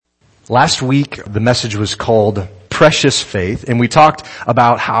Last week, the message was called Precious Faith, and we talked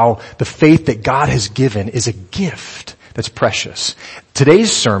about how the faith that God has given is a gift that's precious.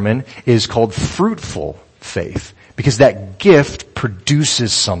 Today's sermon is called Fruitful Faith, because that gift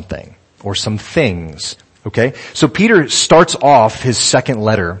produces something or some things. Okay? So Peter starts off his second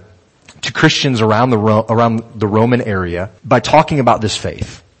letter to Christians around the Roman area by talking about this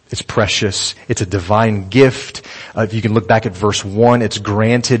faith. It's precious. It's a divine gift. If you can look back at verse 1, it's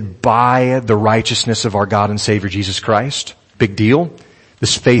granted by the righteousness of our God and Savior Jesus Christ. Big deal.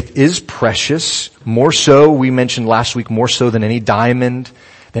 This faith is precious. More so, we mentioned last week, more so than any diamond,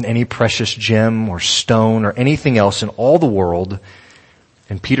 than any precious gem or stone or anything else in all the world.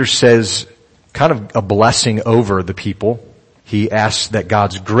 And Peter says kind of a blessing over the people. He asks that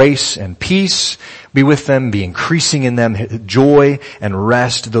God's grace and peace be with them, be increasing in them, joy and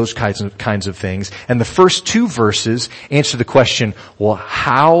rest, those kinds of things. And the first two verses answer the question, well,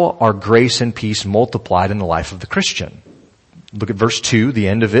 how are grace and peace multiplied in the life of the Christian? Look at verse 2, the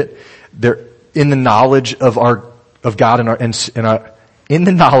end of it. They're in the knowledge of God in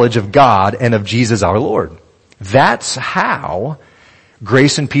the knowledge of God and of Jesus our Lord. That's how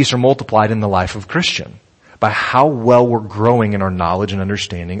grace and peace are multiplied in the life of a Christian. By how well we're growing in our knowledge and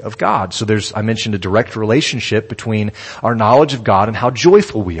understanding of God. So I mentioned a direct relationship between our knowledge of God and how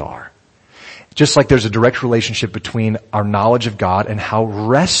joyful we are. Just like there's a direct relationship between our knowledge of God and how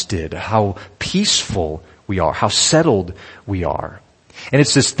rested, how peaceful we are, how settled we are. And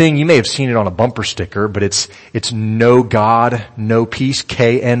it's this thing, you may have seen it on a bumper sticker, but it's know God, know peace,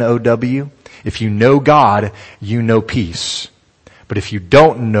 K-N-O-W. If you know God, you know peace. But if you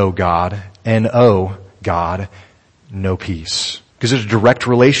don't know God, N-O, God, no peace. Because there's a direct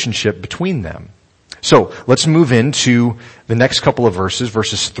relationship between them. So let's move into the next couple of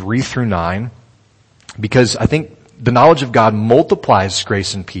verses 3 through 9. Because I think the knowledge of God multiplies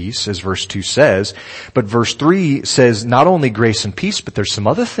grace and peace, as verse 2 says. But verse 3 says not only grace and peace, but there's some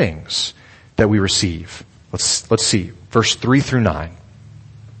other things that we receive. Let's see. Verse 3 through 9.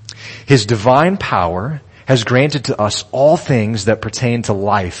 His divine power has granted to us all things that pertain to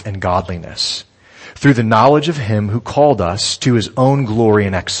life and godliness, through the knowledge of Him who called us to His own glory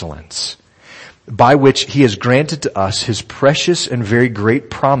and excellence, by which He has granted to us His precious and very great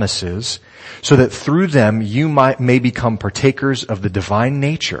promises, so that through them you may become partakers of the divine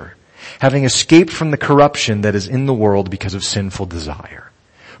nature, having escaped from the corruption that is in the world because of sinful desire.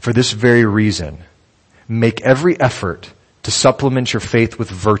 For this very reason, make every effort to supplement your faith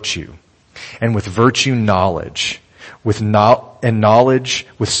with virtue, and with virtue knowledge, and knowledge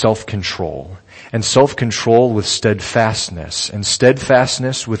with self-control, and self-control with steadfastness, and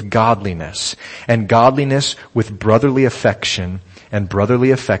steadfastness with godliness, and godliness with brotherly affection, and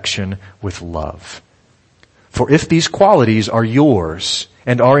brotherly affection with love. For if these qualities are yours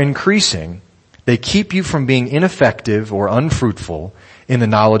and are increasing, they keep you from being ineffective or unfruitful in the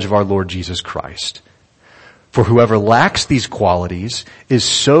knowledge of our Lord Jesus Christ. For whoever lacks these qualities is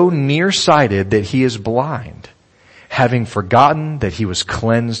so nearsighted that he is blind, having forgotten that he was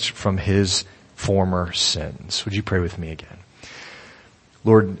cleansed from his former sins. Would you pray with me again?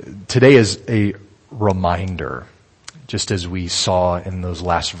 Lord, today is a reminder, just as we saw in those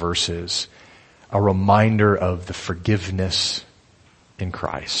last verses, a reminder of the forgiveness in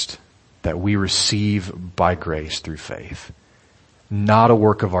Christ that we receive by grace through faith, not a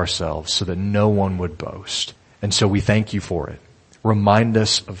work of ourselves, so that no one would boast. And so we thank you for it. Remind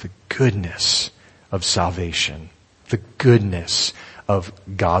us of the goodness of salvation, the goodness of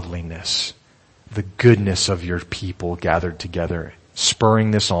godliness, the goodness of your people gathered together,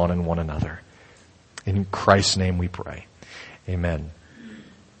 spurring this on in one another. In Christ's name we pray. Amen.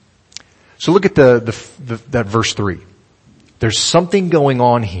 So look at that verse 3. There's something going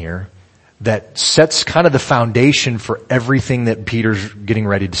on here that sets kind of the foundation for everything that Peter's getting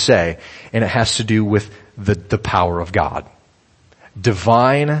ready to say, and it has to do with the power of God.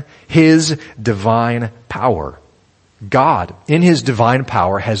 His divine power. God, in His divine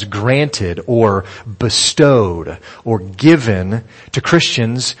power, has granted or bestowed or given to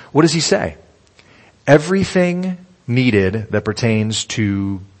Christians, what does He say? Everything needed that pertains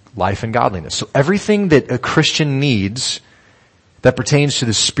to life and godliness. So everything that a Christian needs that pertains to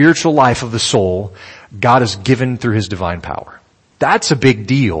the spiritual life of the soul, God has given through His divine power. That's a big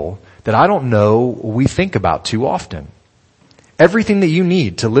deal that I don't know we think about too often. Everything that you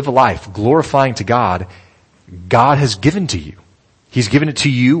need to live a life glorifying to God, God has given to you. He's given it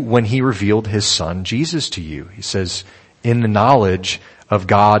to you when He revealed His Son, Jesus, to you. He says, in the knowledge of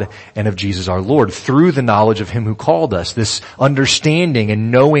God and of Jesus our Lord, through the knowledge of Him who called us. This understanding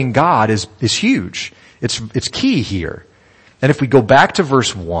and knowing God is huge. It's key here. And if we go back to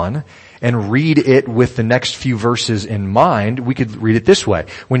verse 1 and read it with the next few verses in mind, we could read it this way.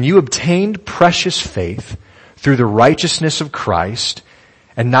 When you obtained precious faith through the righteousness of Christ,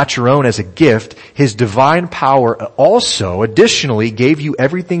 and not your own as a gift, His divine power also additionally gave you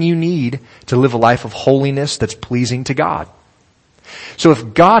everything you need to live a life of holiness that's pleasing to God. So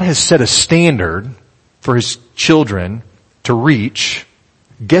if God has set a standard for His children to reach,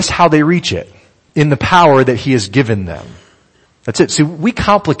 guess how they reach it? In the power that He has given them. That's it. See, we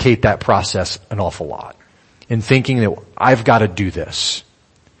complicate that process an awful lot in thinking that I've got to do this.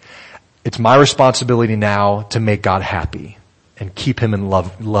 It's my responsibility now to make God happy and keep Him in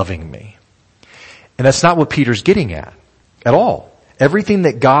loving me. And that's not what Peter's getting at all. Everything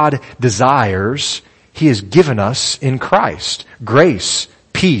that God desires, He has given us in Christ. Grace,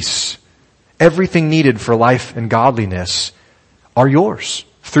 peace, everything needed for life and godliness are yours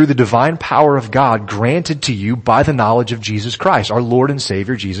through the divine power of God granted to you by the knowledge of Jesus Christ, our Lord and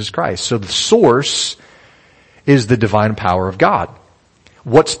Savior Jesus Christ. So the source is the divine power of God.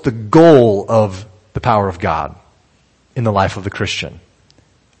 What's the goal of the power of God in the life of the Christian?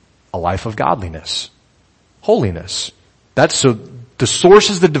 A life of godliness, holiness. So the source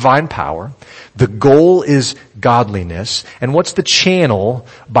is the divine power. The goal is godliness. And what's the channel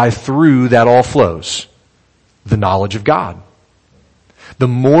through that all flows? The knowledge of God. The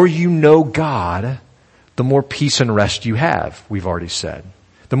more you know God, the more peace and rest you have, we've already said.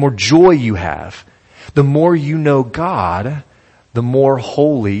 The more joy you have. The more you know God, the more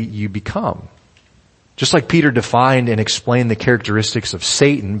holy you become. Just like Peter defined and explained the characteristics of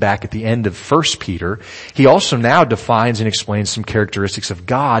Satan back at the end of 1 Peter, he also now defines and explains some characteristics of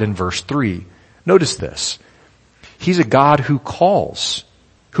God in verse 3. Notice this. He's a God who calls.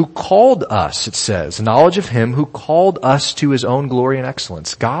 Who called us, it says, knowledge of Him who called us to His own glory and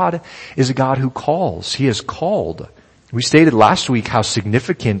excellence. God is a God who calls. He has called. We stated last week how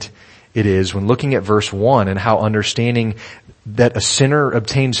significant it is when looking at verse 1 and how understanding that a sinner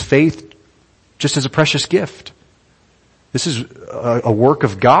obtains faith just as a precious gift. This is a work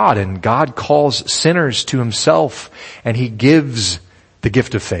of God, and God calls sinners to Himself, and He gives the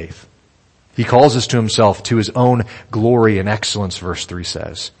gift of faith. He calls us to Himself, to His own glory and excellence, verse 3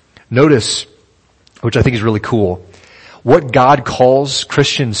 says. Notice, which I think is really cool, what God calls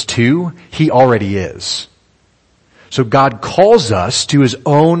Christians to, He already is. So God calls us to His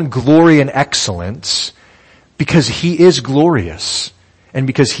own glory and excellence because He is glorious and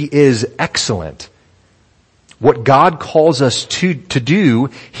because He is excellent. What God calls us to do,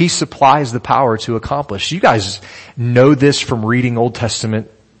 He supplies the power to accomplish. You guys know this from reading Old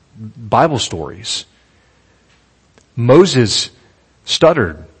Testament Bible stories. Moses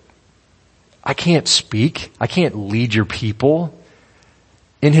stuttered. I can't speak. I can't lead your people.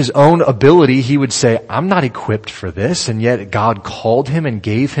 In his own ability, he would say, I'm not equipped for this, and yet God called him and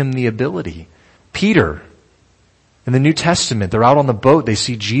gave him the ability. Peter, in the New Testament, they're out on the boat, they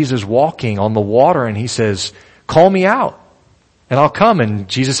see Jesus walking on the water, and he says, call me out, and I'll come. And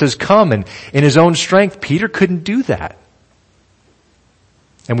Jesus says, come. And in his own strength, Peter couldn't do that.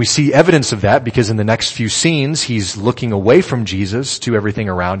 And we see evidence of that because in the next few scenes, he's looking away from Jesus to everything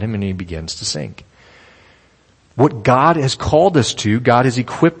around him, and he begins to sink. What God has called us to, God has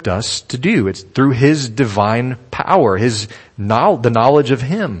equipped us to do. It's through His divine power, the knowledge of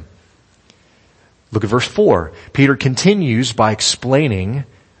Him. Look at verse 4. Peter continues by explaining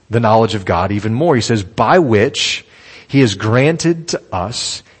the knowledge of God even more. He says, by which He has granted to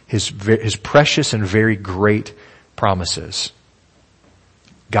us His precious and very great promises.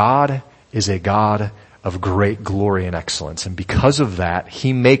 God is a God of great glory and excellence. And because of that,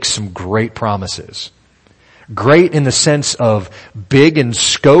 He makes some great promises. Great in the sense of big in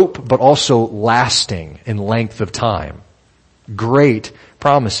scope, but also lasting in length of time. Great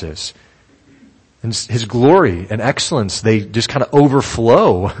promises. And His glory and excellence, they just kind of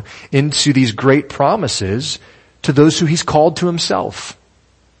overflow into these great promises to those who He's called to Himself.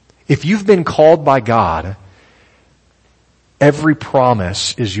 If you've been called by God, every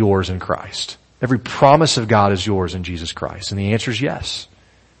promise is yours in Christ. Every promise of God is yours in Jesus Christ. And the answer is yes.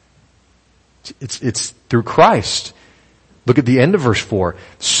 It's through Christ. Look at the end of verse 4.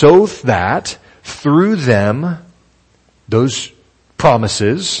 So that through them, those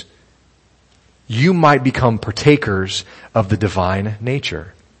promises, you might become partakers of the divine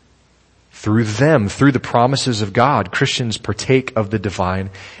nature. Through them, through the promises of God, Christians partake of the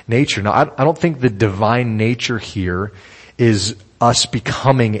divine nature. Now, I don't think the divine nature here is us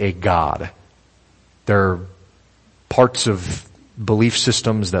becoming a God. There are parts of belief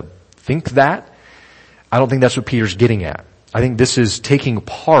systems that think that. I don't think that's what Peter's getting at. I think this is taking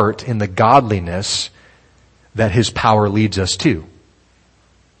part in the godliness that his power leads us to.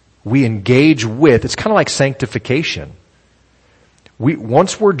 We engage with, it's kind of like sanctification.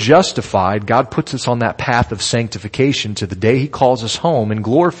 Once we're justified, God puts us on that path of sanctification to the day he calls us home in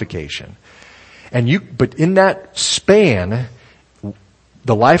glorification. But in that span,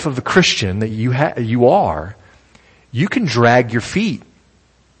 the life of the Christian that you are, you can drag your feet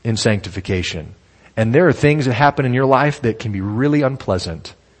in sanctification. And there are things that happen in your life that can be really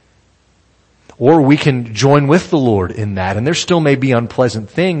unpleasant. Or we can join with the Lord in that, and there still may be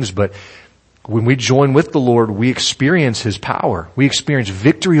unpleasant things, but when we join with the Lord, we experience his power. We experience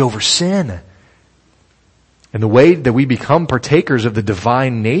victory over sin. And the way that we become partakers of the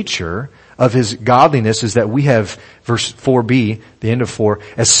divine nature of his godliness is that we have, verse 4b, the end of 4,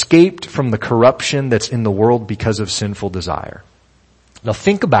 escaped from the corruption that's in the world because of sinful desire. Now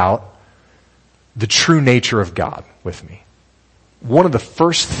think about the true nature of God with me. One of the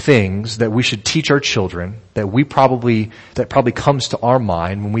first things that we should teach our children that probably comes to our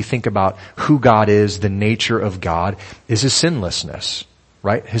mind when we think about who God is, the nature of God, is his sinlessness,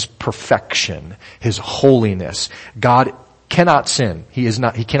 right? His perfection, his holiness. God cannot sin. He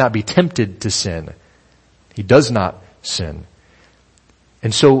cannot be tempted to sin. He does not sin.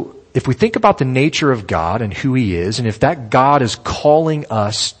 And so if we think about the nature of God and who he is, and if that God is calling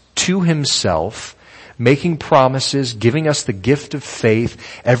us to himself, making promises, giving us the gift of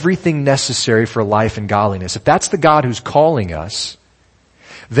faith, everything necessary for life and godliness. If that's the God who's calling us,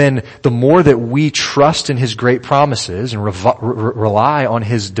 then the more that we trust in his great promises and rely on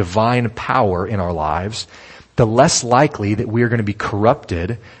his divine power in our lives, the less likely that we are going to be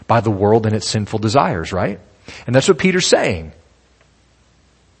corrupted by the world and its sinful desires, right? And that's what Peter's saying.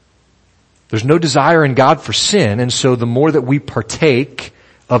 There's no desire in God for sin, and so the more that we partake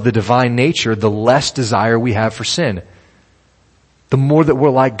of the divine nature, the less desire we have for sin. The more that we're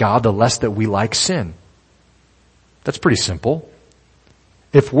like God, the less that we like sin. That's pretty simple.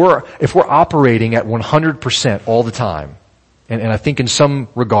 If we're operating at 100% all the time, and I think in some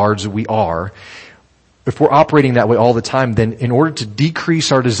regards we are, if we're operating that way all the time, then in order to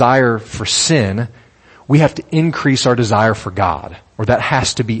decrease our desire for sin, we have to increase our desire for God, or that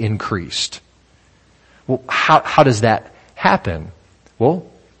has to be increased. Well, how does that happen? Well,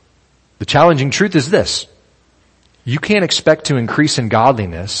 the challenging truth is this. You can't expect to increase in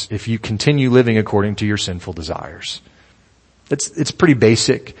godliness if you continue living according to your sinful desires. It's pretty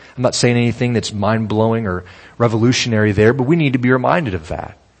basic. I'm not saying anything that's mind-blowing or revolutionary there, but we need to be reminded of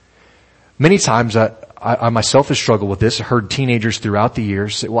that. Many times I myself have struggled with this. I heard teenagers throughout the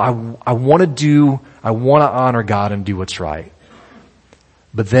years say, well, I want to honor God and do what's right.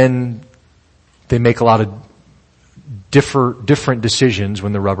 But then they make a lot of different decisions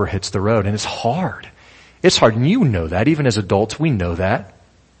when the rubber hits the road, and it's hard. It's hard, and you know that. Even as adults, we know that.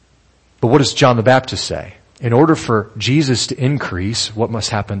 But what does John the Baptist say? In order for Jesus to increase, what must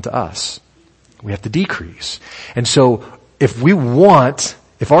happen to us? We have to decrease. And so if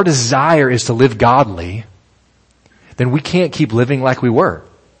our desire is to live godly, then we can't keep living like we were.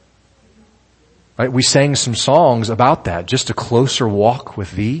 Right? We sang some songs about that, just a closer walk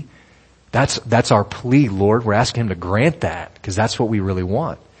with thee. That's our plea, Lord. We're asking him to grant that because that's what we really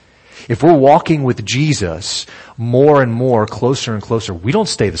want. If we're walking with Jesus more and more, closer and closer, we don't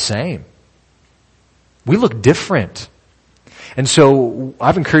stay the same. We look different. And so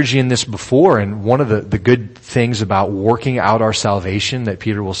I've encouraged you in this before, and one of the good things about working out our salvation that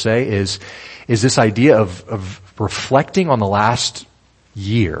Peter will say is this idea of reflecting on the last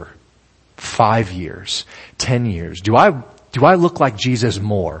year, 5 years, 10 years. Do I look like Jesus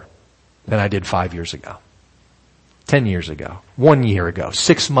more than I did 5 years ago, 10 years ago, 1 year ago,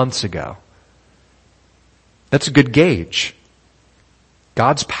 6 months ago? That's a good gauge.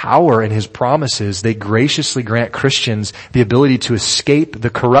 God's power and his promises, they graciously grant Christians the ability to escape the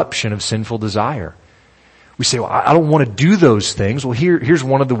corruption of sinful desire. We say, well, I don't want to do those things. Well, here's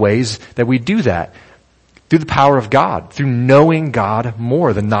one of the ways that we do that. Through the power of God, through knowing God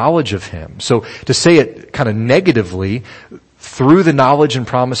more, the knowledge of him. So to say it kind of negatively, through the knowledge and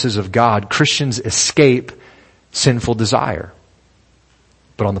promises of God, Christians escape sinful desire.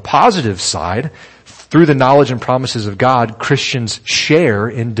 But on the positive side, through the knowledge and promises of God, Christians share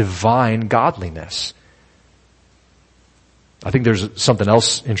in divine godliness. I think there's something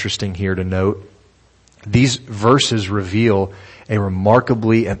else interesting here to note. These verses reveal a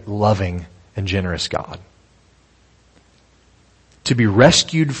remarkably loving and generous God. To be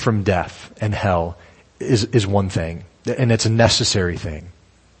rescued from death and hell is one thing, and it's a necessary thing.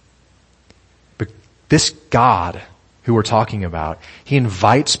 But this God who we're talking about, he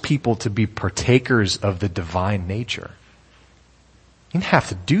invites people to be partakers of the divine nature. You didn't have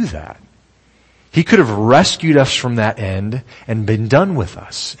to do that. He could have rescued us from that end and been done with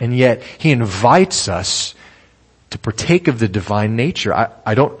us. And yet he invites us to partake of the divine nature.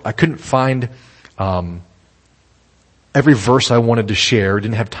 I couldn't find every verse I wanted to share,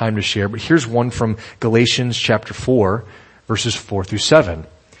 didn't have time to share, but here's one from Galatians chapter 4, verses 4 through 7.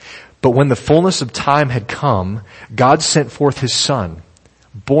 But when the fullness of time had come, God sent forth his Son,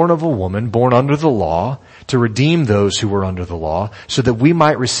 born of a woman, born under the law, to redeem those who were under the law, so that we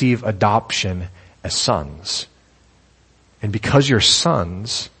might receive adoption as sons. And because you're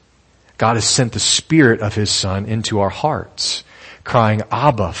sons, God has sent the Spirit of his Son into our hearts, crying,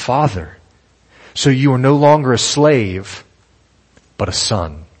 Abba, Father. So you are no longer a slave, but a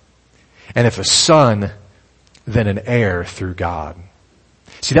son. And if a son, then an heir through God.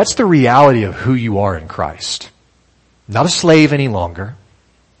 See, that's the reality of who you are in Christ. Not a slave any longer.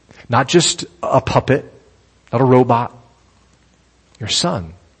 Not just a puppet. Not a robot. You're a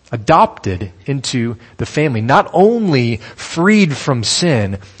son. Adopted into the family. Not only freed from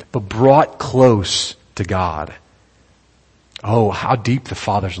sin, but brought close to God. Oh, how deep the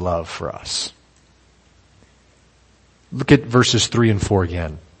Father's love for us. Look at verses 3 and 4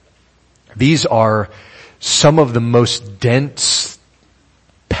 again. These are some of the most dense,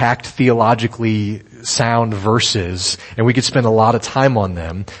 packed, theologically sound verses, and we could spend a lot of time on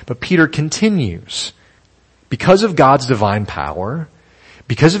them. But Peter continues. Because of God's divine power,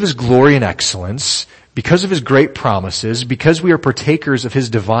 because of his glory and excellence, because of his great promises, because we are partakers of his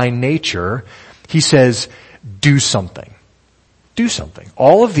divine nature, he says, do something. Do something.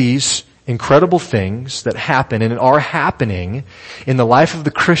 All of these incredible things that happen and are happening in the life of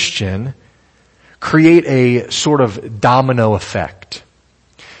the Christian create a sort of domino effect.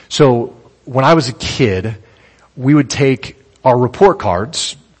 So when I was a kid, we would take our report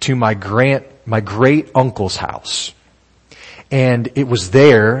cards to my great uncle's house. And it was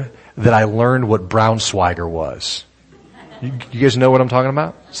there that I learned what brown swagger was. You guys know what I'm talking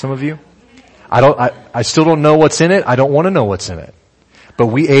about? Some of you? I still don't know what's in it. I don't want to know what's in it. But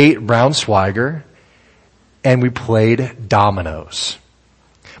we ate brown swagger and we played dominoes.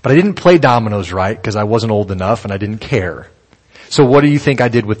 But I didn't play dominoes right because I wasn't old enough and I didn't care. So what do you think I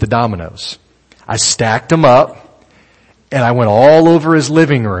did with the dominoes? I stacked them up and I went all over his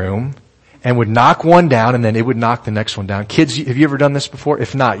living room and would knock one down and then it would knock the next one down. Kids, have you ever done this before?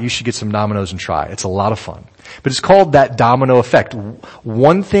 If not, you should get some dominoes and try. It's a lot of fun. But it's called that domino effect.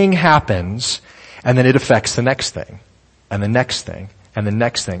 One thing happens and then it affects the next thing and the next thing and the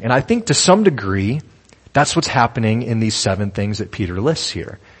next thing. And I think to some degree, that's what's happening in these 7 things that Peter lists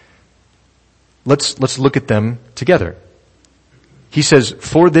here. Let's look at them together. He says,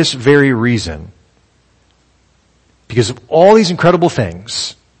 for this very reason, because of all these incredible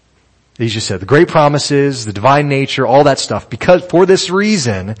things, he just said, the great promises, the divine nature, all that stuff, because for this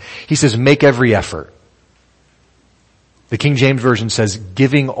reason, he says, make every effort. The King James Version says,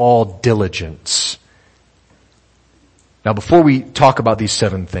 giving all diligence. Now before we talk about these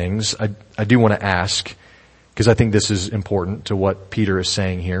 7 things, I do want to ask, because I think this is important to what Peter is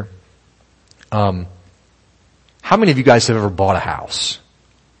saying here. How many of you guys have ever bought a house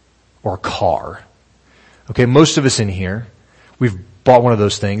or a car? Okay, most of us in here, we've bought one of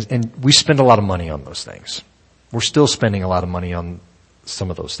those things and we spend a lot of money on those things. We're still spending a lot of money on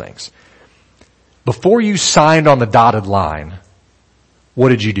some of those things. Before you signed on the dotted line, what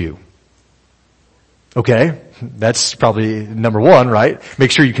did you do? Okay, that's probably number 1, right?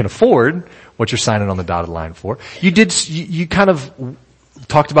 Make sure you can afford what you're signing on the dotted line for. You kind of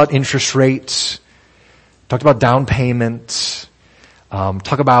talked about interest rates, talked about down payments,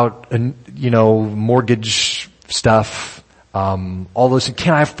 talk about, mortgage stuff, all those things.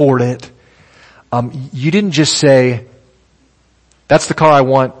 Can I afford it? You didn't just say, that's the car I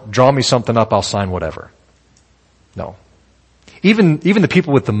want, draw me something up, I'll sign whatever. No. Even the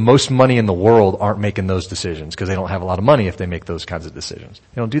people with the most money in the world aren't making those decisions because they don't have a lot of money if they make those kinds of decisions.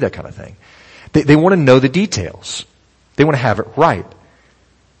 They don't do that kind of thing. They want to know the details. They want to have it right.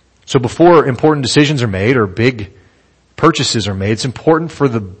 So before important decisions are made or big purchases are made, it's important for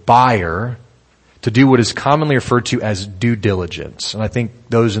the buyer to do what is commonly referred to as due diligence. And I think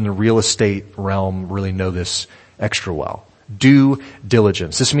those in the real estate realm really know this extra well. Due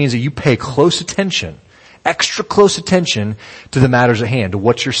diligence. This means that you pay close attention, extra close attention to the matters at hand, to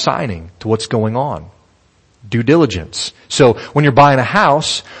what you're signing, to what's going on. Due diligence. So when you're buying a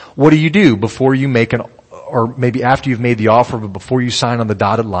house, what do before you make or maybe after you've made the offer, but before you sign on the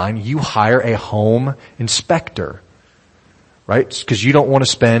dotted line, you hire a home inspector, right? Because you don't want to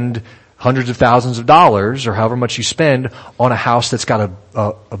spend hundreds of thousands of dollars or however much you spend on a house that's got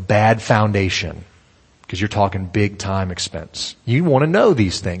a bad foundation. because you're talking big time expense. You want to know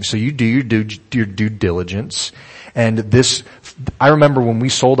these things, so you do your due diligence. And I remember when we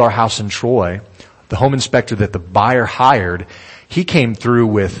sold our house in Troy, the home inspector that the buyer hired, he came through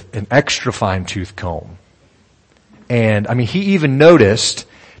with an extra fine tooth comb. And I mean, he even noticed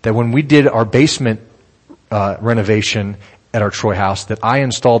that when we did our basement renovation at our Troy house, that I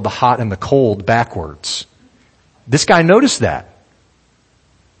installed the hot and the cold backwards. This guy noticed that.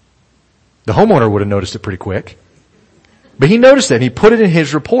 The homeowner would have noticed it pretty quick. But he noticed it and he put it in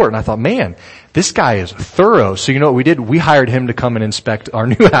his report. And I thought, man, this guy is thorough. So you know what we did? We hired him to come and inspect our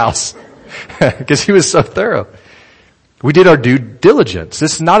new house because he was so thorough. We did our due diligence.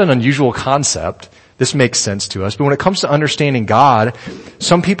 This is not an unusual concept. This makes sense to us. But when it comes to understanding God,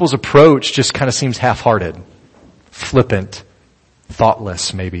 some people's approach just kind of seems half-hearted, flippant,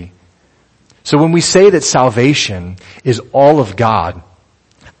 thoughtless maybe. So when we say that salvation is all of God,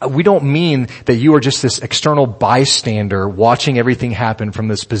 we don't mean that you are just this external bystander watching everything happen from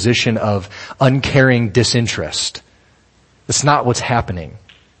this position of uncaring disinterest. That's not what's happening.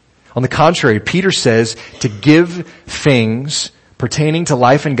 On the contrary, Peter says to give things pertaining to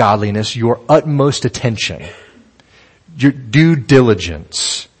life and godliness your utmost attention, your due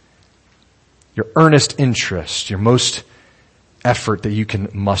diligence, your earnest interest, your most effort that you can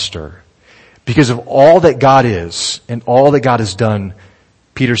muster. Because of all that God is and all that God has done,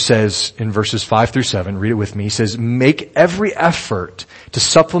 Peter says in verses 5-7, read it with me, he says, make every effort to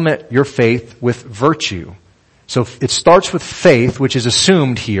supplement your faith with virtue. So it starts with faith, which is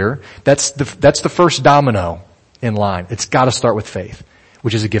assumed here. That's the first domino in line. It's got to start with faith,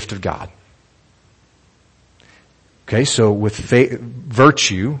 which is a gift of God. Okay, so with faith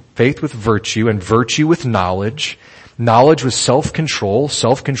with virtue, and virtue with knowledge, knowledge with self-control,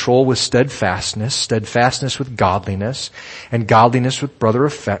 self-control with steadfastness, steadfastness with godliness, and godliness with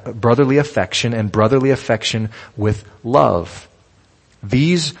brotherly affection, and brotherly affection with love.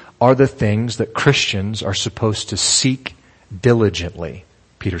 These are the things that Christians are supposed to seek diligently,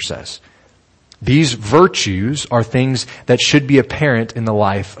 Peter says. These virtues are things that should be apparent in the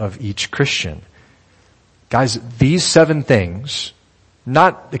life of each Christian. Guys, these 7 things,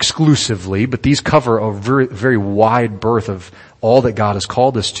 not exclusively, but these cover a very, very wide berth of all that God has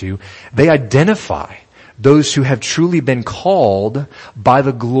called us to. They identify those who have truly been called by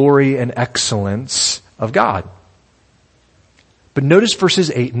the glory and excellence of God. But notice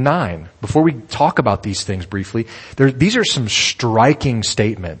verses 8 and 9. Before we talk about these things briefly, these are some striking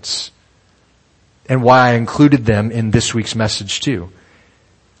statements, and why I included them in this week's message too.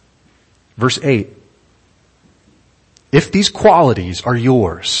 Verse 8. If these qualities are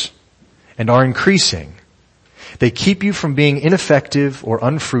yours and are increasing, they keep you from being ineffective or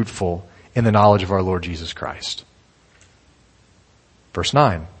unfruitful in the knowledge of our Lord Jesus Christ. Verse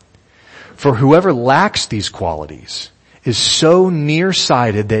 9. For whoever lacks these qualities is so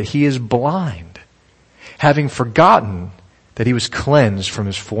nearsighted that he is blind, having forgotten that he was cleansed from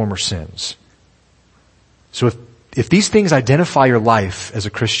his former sins. So if these things identify your life as a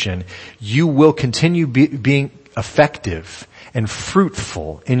Christian, you will continue being effective and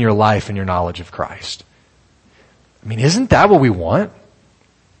fruitful in your life and your knowledge of Christ. I mean, isn't that what we want?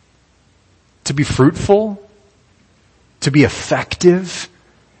 To be fruitful? To be effective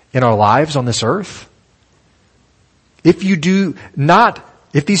in our lives on this earth? If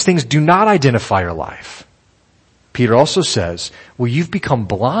these things do not identify your life, Peter also says, well, you've become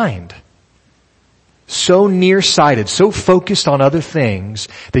blind. So nearsighted, so focused on other things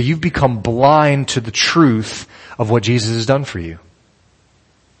that you've become blind to the truth of what Jesus has done for you.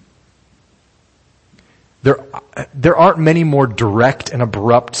 There aren't many more direct and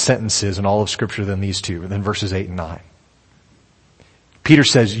abrupt sentences in all of Scripture than these two, than verses 8 and 9. Peter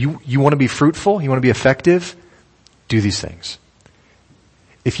says, you want to be fruitful? You want to be effective? Do these things.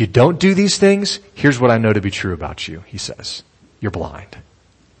 If you don't do these things, here's what I know to be true about you, he says. You're blind.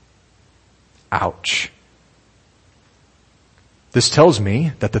 Ouch. This tells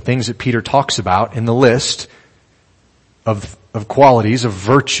me that the things that Peter talks about in the list of qualities, of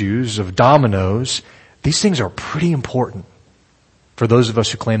virtues, of dominoes, these things are pretty important for those of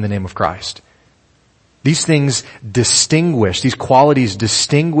us who claim the name of Christ. These things these qualities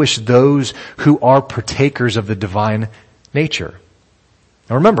distinguish those who are partakers of the divine nature.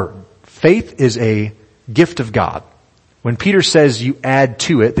 Now remember, faith is a gift of God. When Peter says you add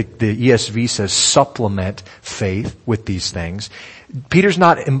to it, the ESV says supplement faith with these things, Peter's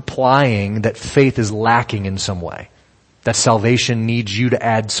not implying that faith is lacking in some way, that salvation needs you to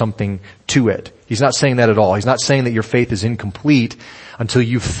add something to it. He's not saying that at all. He's not saying that your faith is incomplete until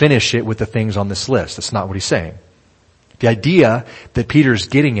you finish it with the things on this list. That's not what he's saying. The idea that Peter's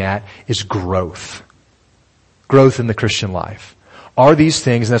getting at is growth. growth in the Christian life? Are these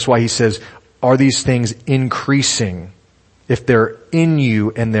things, and that's why he says, are these things increasing? If they're in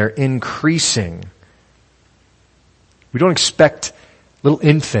you and they're increasing. We don't expect little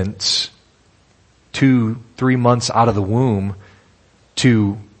infants 2-3 months out of the womb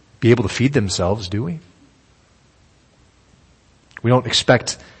to be able to feed themselves, do we? We don't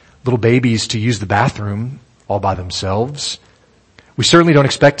expect little babies to use the bathroom all by themselves. We certainly don't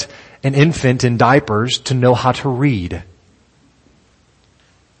expect an infant in diapers to know how to read.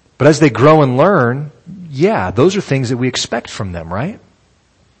 But as they grow and learn, yeah, those are things that we expect from them, right?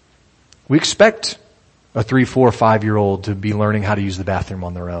 We expect a 3, 4, 5-year-old to be learning how to use the bathroom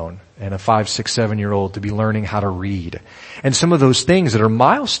on their own, and a 5, 6, 7-year-old to be learning how to read. And some of those things that are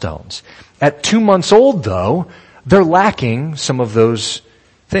milestones. At 2 months old, though, they're lacking some of those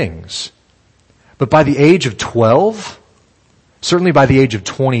things. But by the age of 12, certainly by the age of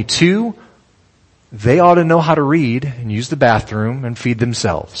 22, they ought to know how to read and use the bathroom and feed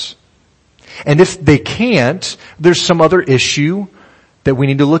themselves. And if they can't, there's some other issue that we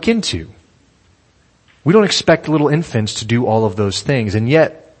need to look into. We don't expect little infants to do all of those things, and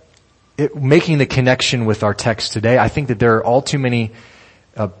yet, making the connection with our text today, I think that there are all too many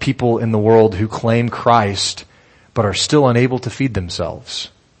people in the world who claim Christ but are still unable to feed themselves.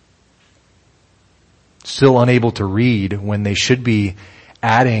 Still unable to read when they should be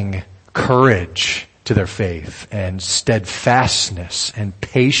adding courage to their faith and steadfastness and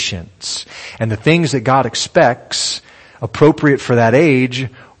patience and the things that God expects appropriate for that age.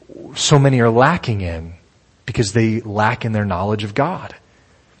 So many are lacking in because they lack in their knowledge of God.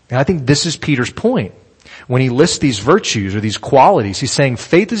 And I think this is Peter's point. When he lists these virtues or these qualities, he's saying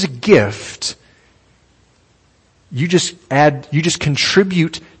faith is a gift. You just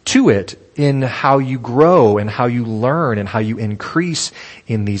contribute to it in how you grow and how you learn and how you increase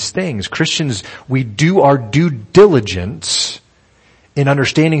in these things. Christians, we do our due diligence in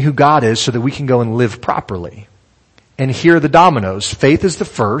understanding who God is so that we can go and live properly. And here are the dominoes. Faith is the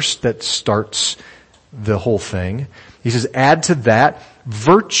first that starts the whole thing. He says, add to that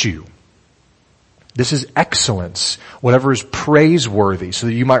virtue. This is excellence, whatever is praiseworthy, so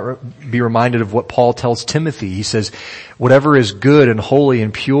that you might be reminded of what Paul tells Timothy. He says, whatever is good and holy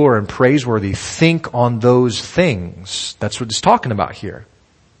and pure and praiseworthy, think on those things. That's what he's talking about here.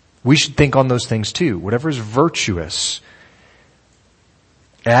 We should think on those things too. Whatever is virtuous.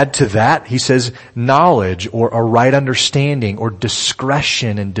 Add to that, he says, knowledge or a right understanding or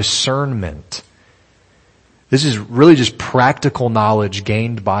discretion and discernment. This is really just practical knowledge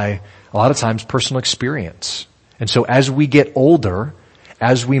gained by a lot of times personal experience. And so as we get older,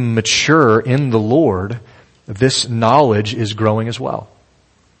 as we mature in the Lord, this knowledge is growing as well.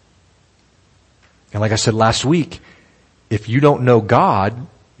 And like I said last week, if you don't know God,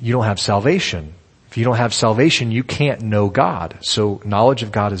 you don't have salvation. If you don't have salvation, you can't know God. So knowledge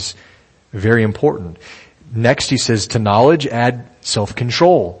of God is very important. Next, he says, to knowledge, add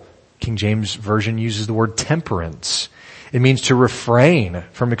self-control. King James Version uses the word temperance. It means to refrain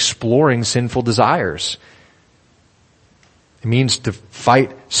from exploring sinful desires. It means to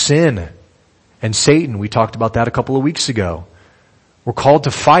fight sin and Satan. We talked about that a couple of weeks ago. We're called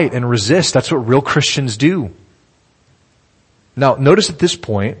to fight and resist. That's what real Christians do. Now, notice at this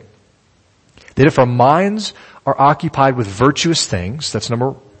point that if our minds are occupied with virtuous things, that's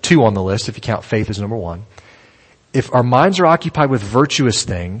number 2 on the list, if you count faith as number 1. If our minds are occupied with virtuous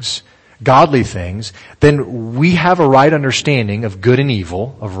things, godly things, then we have a right understanding of good and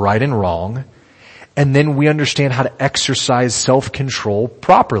evil, of right and wrong, and then we understand how to exercise self-control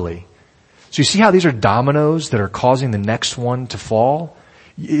properly. So you see how these are dominoes that are causing the next one to fall?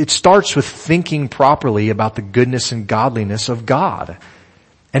 It starts with thinking properly about the goodness and godliness of God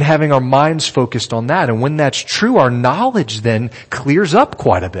and having our minds focused on that. And when that's true, our knowledge then clears up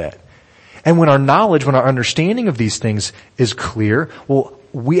quite a bit. And when our knowledge, when our understanding of these things is clear, well,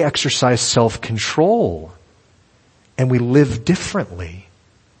 we exercise self-control and we live differently.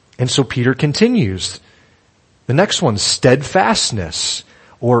 And so Peter continues. The next one, steadfastness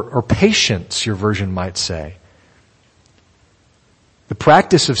or patience, your version might say. The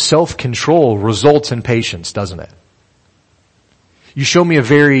practice of self-control results in patience, doesn't it? You show me a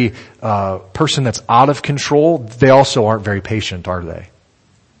very person that's out of control, they also aren't very patient, are they?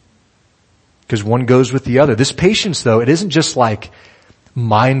 Because one goes with the other. This patience, though, it isn't just like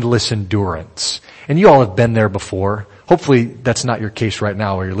mindless endurance. And you all have been there before. Hopefully that's not your case right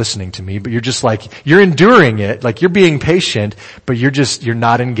now where you're listening to me, but you're just like, you're enduring it, like you're being patient, but you're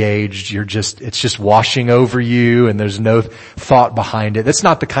not engaged, it's just washing over you and there's no thought behind it. That's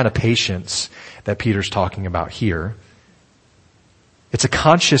not the kind of patience that Peter's talking about here. It's a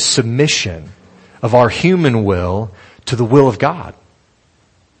conscious submission, of our human will to the will of God.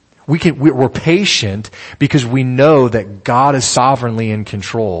 We're patient because we know that God is sovereignly in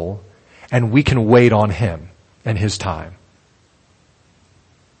control and we can wait on Him and His time.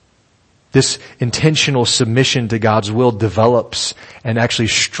 This intentional submission to God's will develops and actually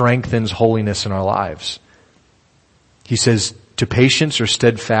strengthens holiness in our lives. He says, to patience or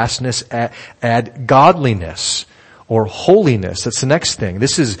steadfastness, add godliness or holiness. That's the next thing.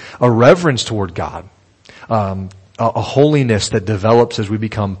 This is a reverence toward God. A holiness that develops as we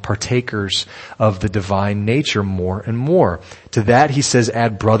become partakers of the divine nature more and more. To that, he says,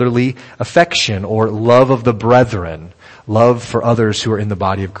 add brotherly affection or love of the brethren, love for others who are in the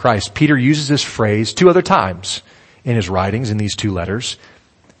body of Christ. Peter uses this phrase 2 other times in his writings in these 2 letters.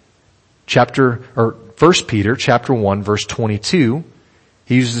 1 Peter chapter 1 verse 22,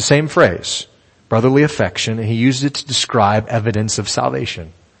 he uses the same phrase, brotherly affection, and he uses it to describe evidence of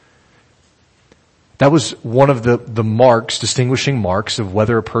salvation. That was one of the marks, distinguishing marks of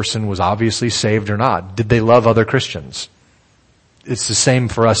whether a person was obviously saved or not. Did they love other Christians? It's the same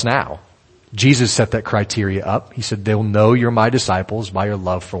for us now. Jesus set that criteria up. He said, they'll know you're my disciples by your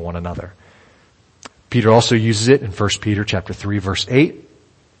love for one another. Peter also uses it in 1 Peter chapter 3 verse 8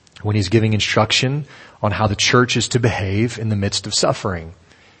 when he's giving instruction on how the church is to behave in the midst of suffering.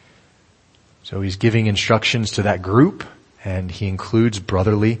 So he's giving instructions to that group, and he includes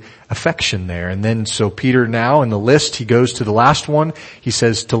brotherly affection there. And then so Peter now in the list, he goes to the last one. He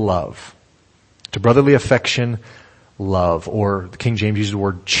says to love. To brotherly affection, love. Or the King James uses the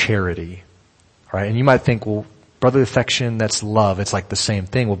word charity. All right? And you might think, well, brotherly affection, that's love. It's like the same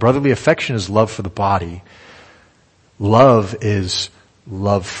thing. Well, brotherly affection is love for the body. Love is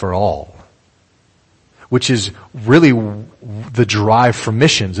love for all. Which is really the drive for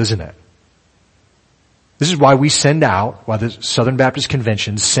missions, isn't it? This is why we send out, why the Southern Baptist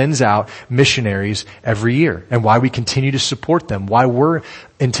Convention sends out missionaries every year, and why we continue to support them, why we're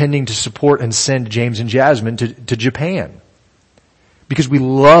intending to support and send James and Jasmine to Japan. Because we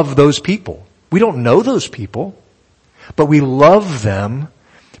love those people. We don't know those people, but we love them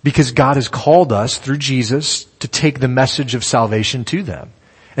because God has called us through Jesus to take the message of salvation to them.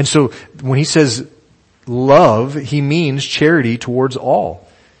 And so when he says love, he means charity towards all.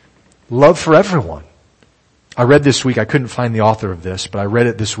 Love for everyone. I read this week, I couldn't find the author of this, but I read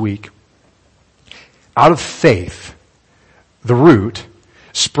it this week. Out of faith, the root,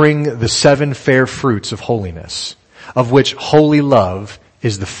 spring the 7 fair fruits of holiness, of which holy love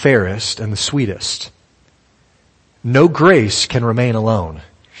is the fairest and the sweetest. No grace can remain alone.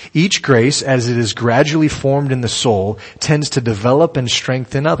 Each grace, as it is gradually formed in the soul, tends to develop and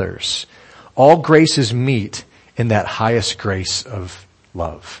strengthen others. All graces meet in that highest grace of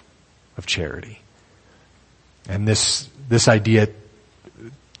love, of charity. And this idea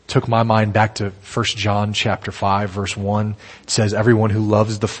took my mind back to 1 John chapter 5 verse 1. It says, everyone who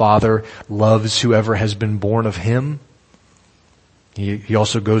loves the Father loves whoever has been born of Him. He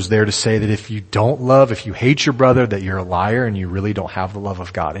also goes there to say that if you don't love, if you hate your brother, that you're a liar and you really don't have the love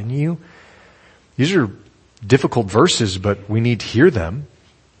of God in you. These are difficult verses, but we need to hear them.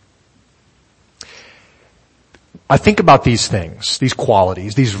 I think about these things, these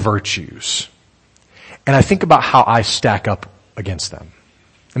qualities, these virtues. And I think about how I stack up against them.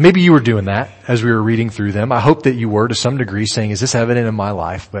 And maybe you were doing that as we were reading through them. I hope that you were to some degree saying, is this evident in my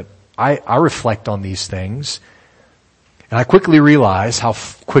life? But I reflect on these things and I quickly realize how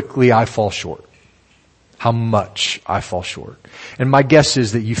quickly I fall short. How much I fall short. And my guess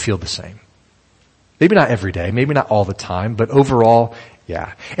is that you feel the same. Maybe not every day, maybe not all the time, but overall,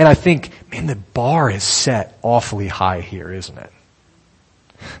 yeah. And I think, man, the bar is set awfully high here, isn't it?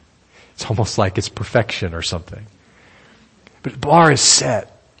 It's almost like it's perfection or something. But the bar is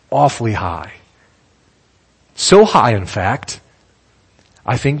set awfully high. So high, in fact,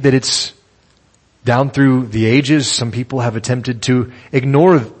 I think that it's down through the ages, some people have attempted to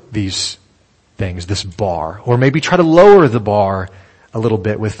ignore these things, this bar, or maybe try to lower the bar a little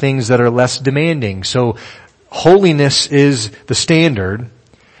bit with things that are less demanding. So holiness is the standard,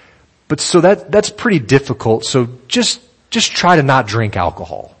 but so that's pretty difficult. So just try to not drink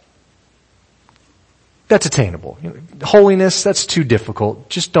alcohol. That's attainable. Holiness, that's too difficult.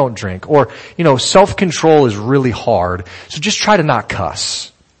 Just don't drink. Or, self-control is really hard. So just try to not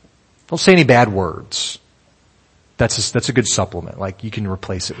cuss. Don't say any bad words. That's a good supplement. Like, you can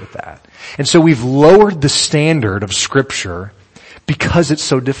replace it with that. And so we've lowered the standard of Scripture because it's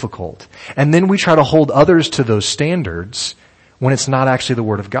so difficult. And then we try to hold others to those standards when it's not actually the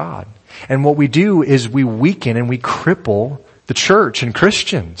Word of God. And what we do is we weaken and we cripple the church and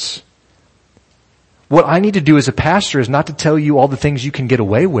Christians. What I need to do as a pastor is not to tell you all the things you can get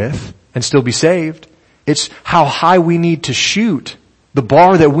away with and still be saved. It's how high we need to shoot, the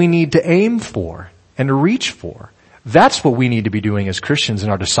bar that we need to aim for and to reach for. That's what we need to be doing as Christians in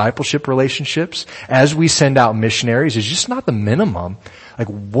our discipleship relationships. As we send out missionaries, is just not the minimum. Like,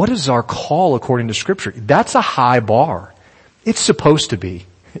 what is our call according to Scripture? That's a high bar. It's supposed to be,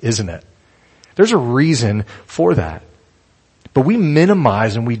 isn't it? There's a reason for that. But we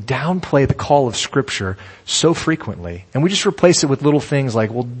minimize and we downplay the call of Scripture so frequently. And we just replace it with little things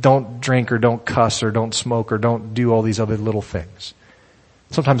like, well, don't drink or don't cuss or don't smoke or don't do all these other little things.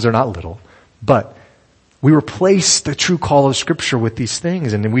 Sometimes they're not little, but we replace the true call of Scripture with these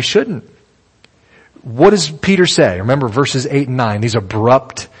things, and we shouldn't. What does Peter say? Remember verses 8 and 9, these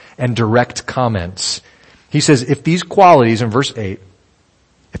abrupt and direct comments. He says, if these qualities, in verse 8,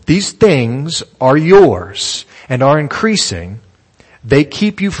 if these things are yours and are increasing, they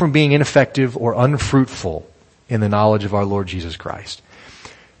keep you from being ineffective or unfruitful in the knowledge of our Lord Jesus Christ.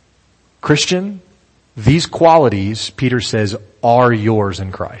 Christian, these qualities, Peter says, are yours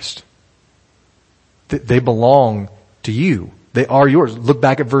in Christ. They belong to you. They are yours. Look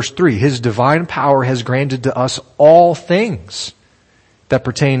back at verse 3. His divine power has granted to us all things that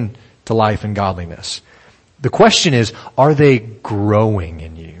pertain to life and godliness. The question is, are they growing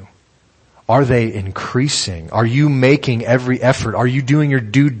in you? Are they increasing? Are you making every effort? Are you doing your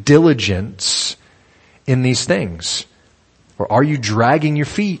due diligence in these things? Or are you dragging your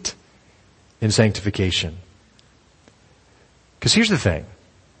feet in sanctification? Because here's the thing.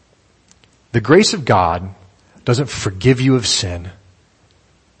 The grace of God doesn't forgive you of sin,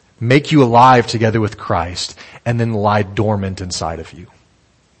 make you alive together with Christ, and then lie dormant inside of you.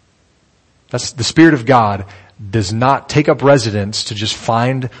 That's the Spirit of God does not take up residence to just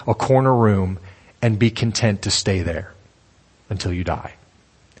find a corner room and be content to stay there until you die.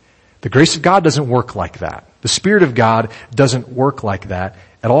 The grace of God doesn't work like that. The Spirit of God doesn't work like that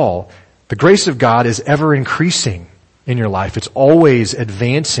at all. The grace of God is ever increasing in your life. It's always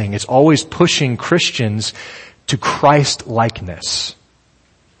advancing. It's always pushing Christians to Christlikeness.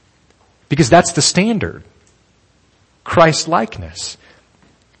 Because that's the standard. Christlikeness.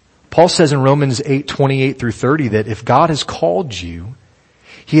 Paul says in Romans 8:28 through 30 that if God has called you,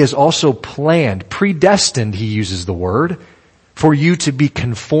 He has also planned, predestined, he uses the word, for you to be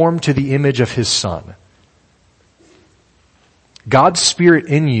conformed to the image of His Son. God's Spirit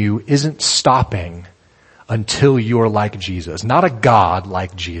in you isn't stopping until you're like Jesus. Not a God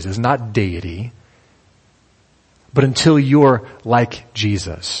like Jesus, not deity, but until you're like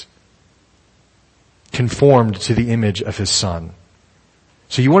Jesus. Conformed to the image of His Son.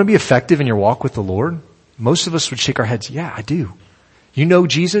 So you want to be effective in your walk with the Lord? Most of us would shake our heads, yeah, I do. You know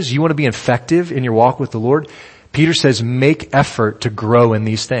Jesus, you want to be effective in your walk with the Lord? Peter says, make effort to grow in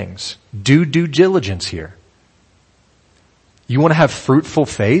these things. Do due diligence here. You want to have fruitful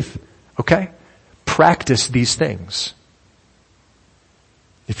faith? Okay. Practice these things.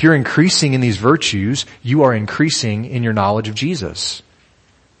 If you're increasing in these virtues, you are increasing in your knowledge of Jesus.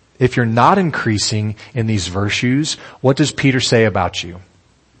 If you're not increasing in these virtues, what does Peter say about you?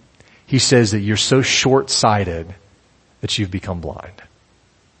 He says that you're so short-sighted that you've become blind.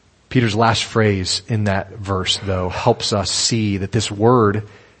 Peter's last phrase in that verse, though, helps us see that this word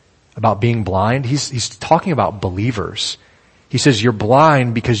about being blind, he's talking about believers. He says, you're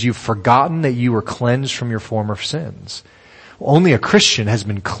blind because you've forgotten that you were cleansed from your former sins. Well, only a Christian has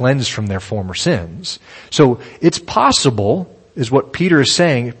been cleansed from their former sins. So it's possible, is what Peter is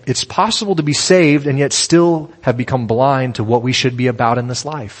saying, it's possible to be saved and yet still have become blind to what we should be about in this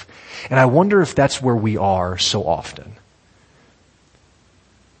life. And I wonder if that's where we are so often.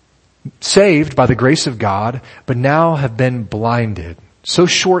 Saved by the grace of God, but now have been blinded. So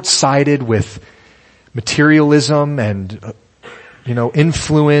short-sighted with materialism and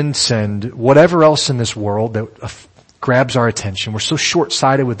influence and whatever else in this world that grabs our attention. We're so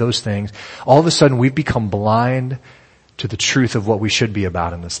short-sighted with those things. All of a sudden we've become blind to the truth of what we should be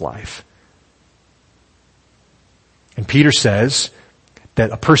about in this life. And Peter says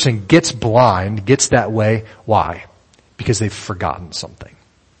that a person gets blind, gets that way. Why? Because they've forgotten something.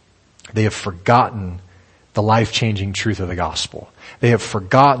 They have forgotten the life-changing truth of the gospel. They have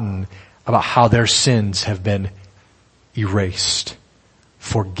forgotten about how their sins have been erased,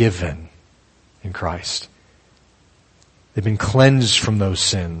 forgiven in Christ. They've been cleansed from those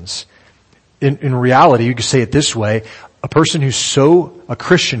sins. In reality, you could say it this way, a Christian who's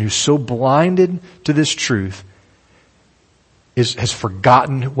so blinded to this truth has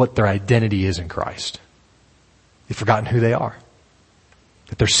forgotten what their identity is in Christ. They've forgotten who they are.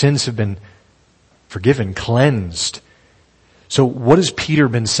 That their sins have been forgiven, cleansed. So what has Peter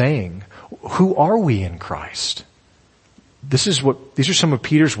been saying? who are we in Christ? These are some of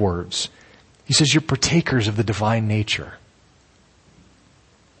Peter's words. He says, you're partakers of the divine nature.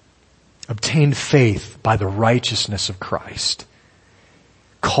 Obtained faith by the righteousness of Christ.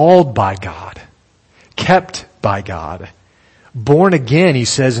 Called by God. Kept by God. Born again, he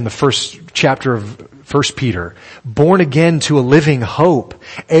says in the first chapter of 1 Peter. Born again to a living hope.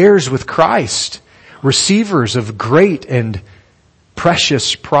 Heirs with Christ. Receivers of great and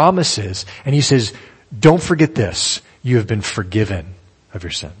precious promises. And he says, don't forget this. You have been forgiven of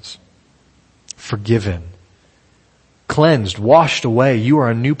your sins. Forgiven. Cleansed, washed away. You are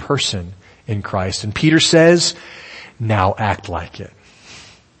a new person in Christ. And Peter says, now act like it.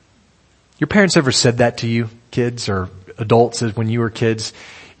 Your parents ever said that to you, kids, or adults when you were kids?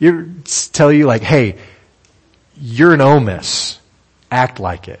 Tell you like, hey, you're an Ohmes. Act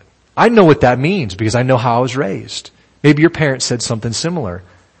like it. I know what that means because I know how I was raised. Maybe your parents said something similar.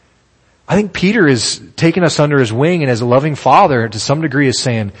 I think Peter is taking us under his wing and as a loving father to some degree is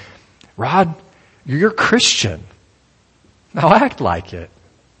saying, Rod, you're a Christian. Now act like it.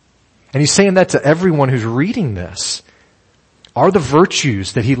 And he's saying that to everyone who's reading this. Are the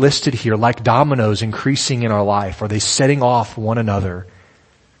virtues that he listed here like dominoes increasing in our life? Are they setting off one another?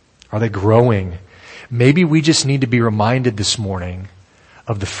 Are they growing? Maybe we just need to be reminded this morning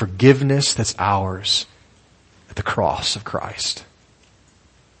of the forgiveness that's ours at the cross of Christ.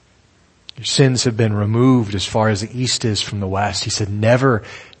 Your sins have been removed as far as the east is from the west. He said, never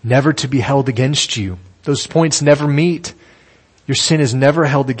to be held against you. Those points never meet. Your sin is never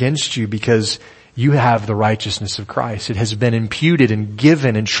held against you because you have the righteousness of Christ. It has been imputed and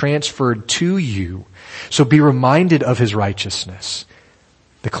given and transferred to you. So be reminded of his righteousness,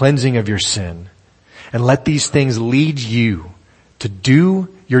 the cleansing of your sin, and let these things lead you to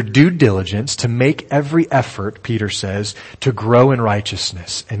do your due diligence, to make every effort, Peter says, to grow in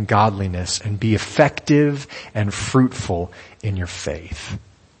righteousness and godliness and be effective and fruitful in your faith.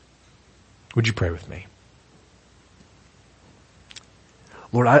 Would you pray with me?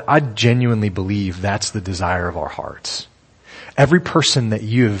 Lord, I genuinely believe that's the desire of our hearts. Every person that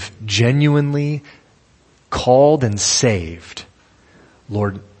you have genuinely called and saved,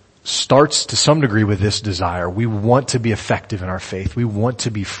 Lord, starts to some degree with this desire. We want to be effective in our faith. We want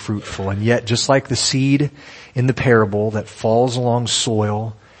to be fruitful. And yet, just like the seed in the parable that falls along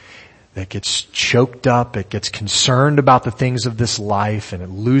soil, that gets choked up, it gets concerned about the things of this life, and it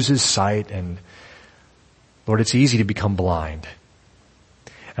loses sight. And Lord, it's easy to become blind.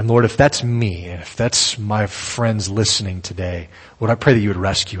 And Lord, if that's me, and if that's my friends listening today, Lord, I pray that you would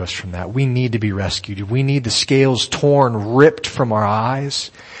rescue us from that. We need to be rescued. We need the scales torn, ripped from our eyes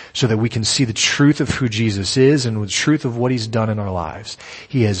so that we can see the truth of who Jesus is and the truth of what he's done in our lives.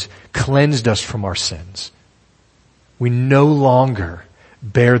 He has cleansed us from our sins. We no longer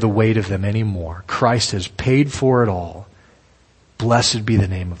bear the weight of them anymore. Christ has paid for it all. Blessed be the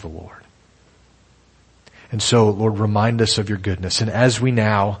name of the Lord. And so, Lord, remind us of your goodness. And as we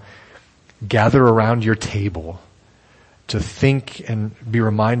now gather around your table to think and be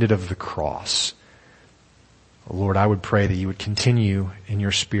reminded of the cross, Lord, I would pray that you would continue in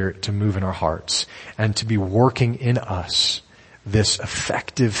your Spirit to move in our hearts and to be working in us this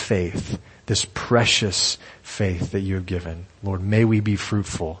effective faith, this precious faith that you have given. Lord, may we be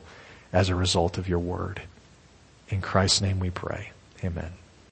fruitful as a result of your word. In Christ's name we pray. Amen.